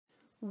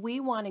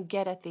We want to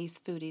get at these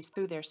foodies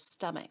through their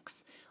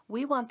stomachs.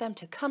 We want them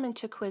to come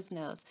into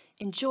Quiznos,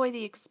 enjoy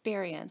the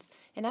experience,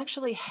 and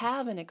actually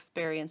have an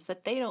experience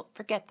that they don't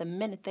forget the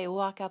minute they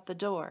walk out the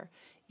door.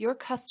 Your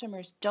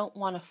customers don't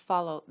want to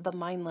follow the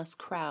mindless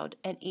crowd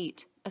and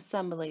eat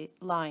assembly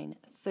line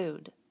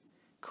food.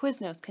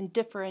 Quiznos can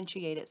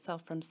differentiate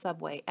itself from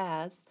Subway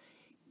as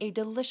a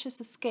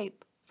delicious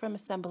escape from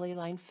assembly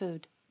line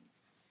food.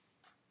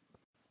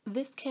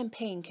 This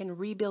campaign can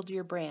rebuild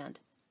your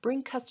brand,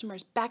 bring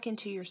customers back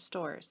into your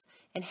stores,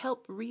 and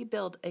help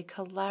rebuild a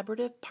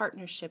collaborative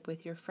partnership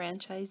with your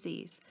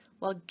franchisees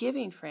while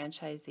giving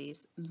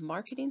franchisees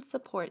marketing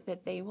support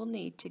that they will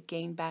need to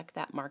gain back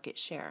that market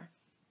share.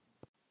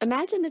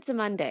 Imagine it's a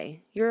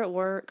Monday. You're at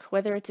work,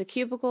 whether it's a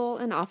cubicle,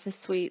 an office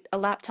suite, a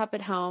laptop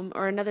at home,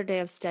 or another day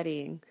of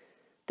studying.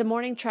 The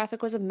morning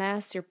traffic was a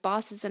mess, your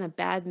boss is in a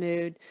bad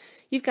mood,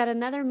 you've got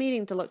another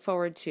meeting to look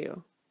forward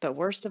to. But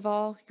worst of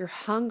all, you're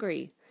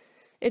hungry.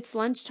 It's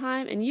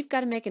lunchtime and you've got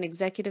to make an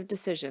executive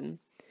decision.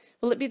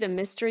 Will it be the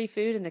mystery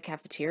food in the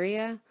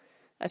cafeteria,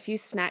 a few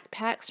snack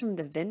packs from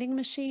the vending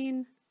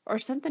machine, or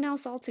something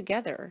else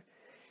altogether?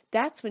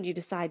 That's when you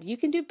decide you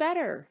can do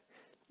better.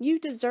 You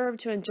deserve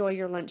to enjoy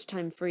your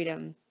lunchtime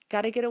freedom.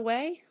 Got to get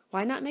away?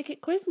 Why not make it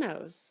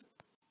Quiznos?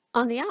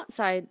 On the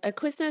outside, a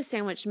Quiznos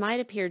sandwich might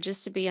appear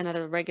just to be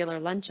another regular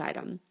lunch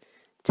item.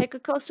 Take a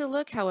closer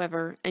look,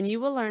 however, and you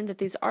will learn that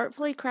these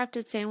artfully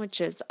crafted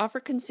sandwiches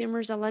offer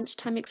consumers a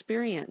lunchtime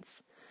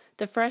experience.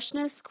 The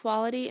freshness,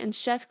 quality, and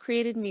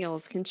chef-created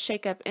meals can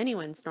shake up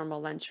anyone's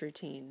normal lunch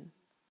routine.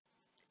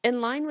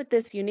 In line with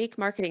this unique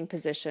marketing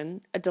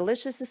position, a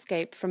delicious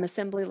escape from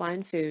assembly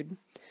line food,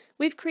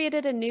 we've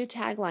created a new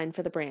tagline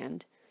for the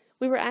brand.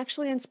 We were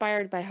actually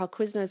inspired by how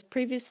Quiznos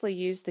previously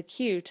used the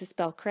Q to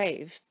spell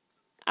crave.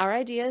 Our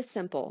idea is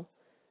simple.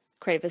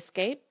 Crave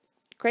escape,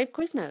 crave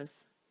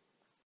Quiznos.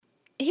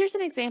 Here's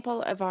an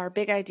example of our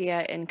big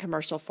idea in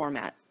commercial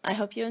format. I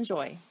hope you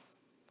enjoy.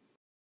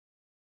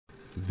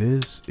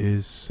 This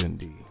is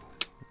Cindy.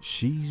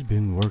 She's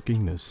been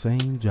working the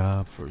same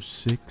job for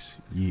 6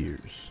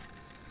 years.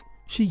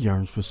 She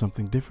yearns for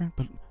something different,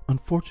 but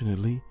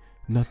unfortunately,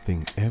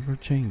 nothing ever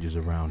changes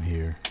around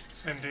here.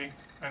 Cindy,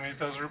 I need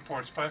those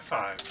reports by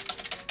 5.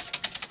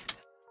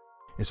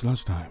 It's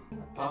lunchtime.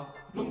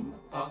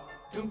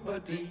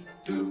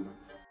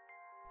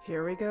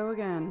 Here we go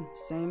again.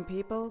 Same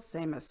people,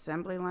 same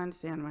assembly line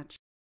sandwich.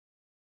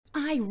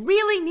 I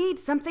really need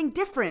something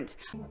different.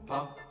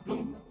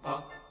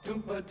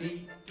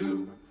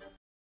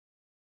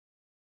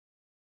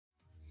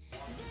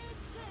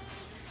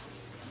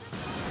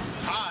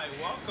 Hi,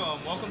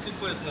 welcome to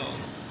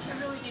Quiznos. I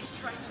really need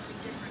to try something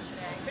different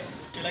today.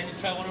 Would you like to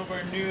try one of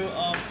our new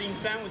themed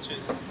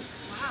sandwiches?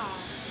 Wow.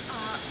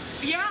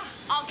 Yeah,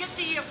 I'll get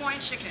the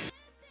Hawaiian chicken.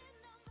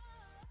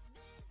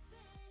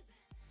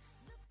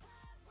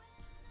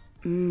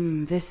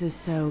 This is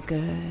so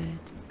good.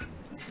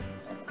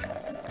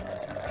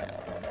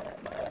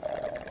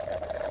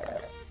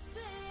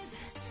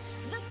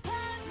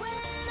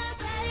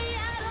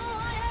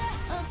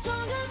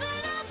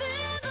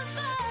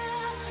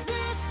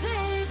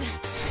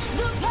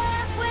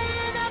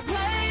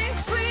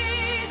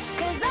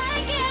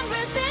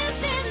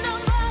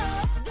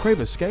 Crave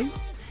escape?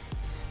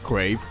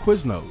 Crave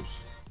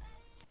Quiznos.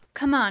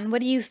 Come on, what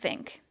do you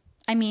think?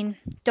 I mean,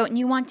 don't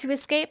you want to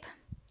escape?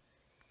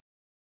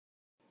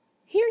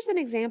 Here's an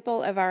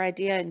example of our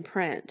idea in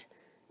print.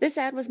 This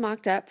ad was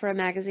mocked up for a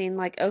magazine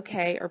like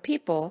OK or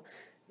People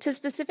to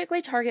specifically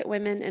target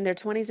women in their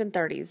 20s and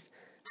 30s,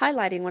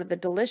 highlighting one of the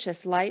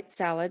delicious light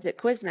salads at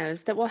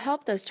Quiznos that will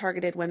help those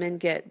targeted women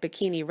get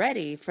bikini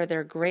ready for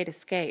their great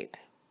escape.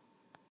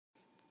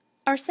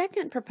 Our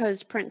second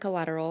proposed print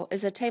collateral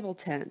is a table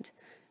tent.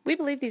 We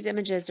believe these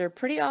images are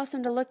pretty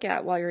awesome to look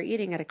at while you're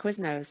eating at a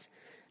Quiznos,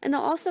 and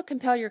they'll also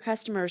compel your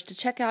customers to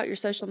check out your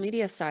social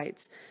media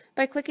sites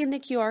by clicking the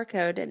QR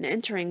code and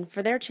entering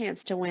for their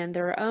chance to win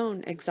their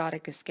own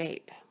exotic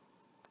escape.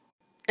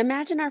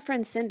 Imagine our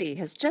friend Cindy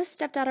has just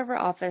stepped out of her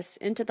office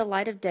into the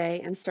light of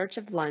day in search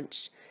of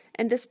lunch,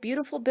 and this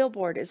beautiful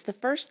billboard is the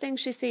first thing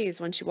she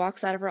sees when she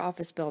walks out of her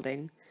office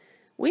building.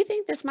 We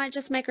think this might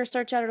just make her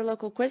search out her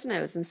local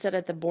Quiznos instead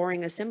of the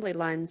boring assembly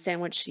line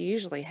sandwich she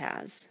usually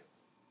has.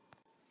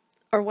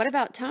 Or what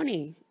about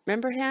Tony?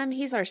 Remember him?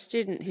 He's our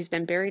student who's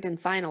been buried in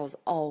finals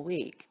all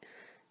week.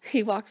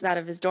 He walks out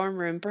of his dorm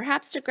room,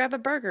 perhaps to grab a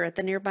burger at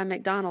the nearby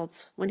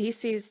McDonald's, when he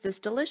sees this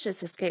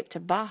delicious escape to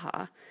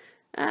Baja.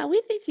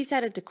 We think he's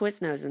headed to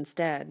Quiznos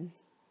instead.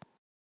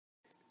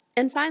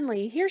 And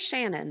finally, here's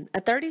Shannon, a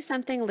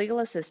 30-something legal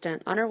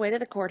assistant on her way to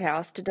the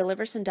courthouse to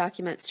deliver some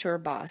documents to her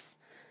boss.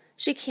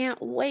 She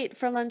can't wait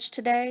for lunch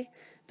today,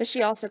 but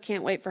she also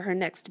can't wait for her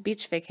next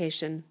beach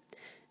vacation.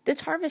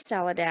 This harvest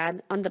salad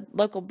ad on the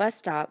local bus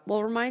stop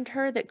will remind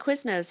her that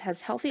Quiznos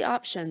has healthy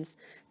options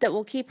that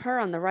will keep her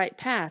on the right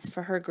path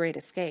for her great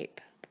escape.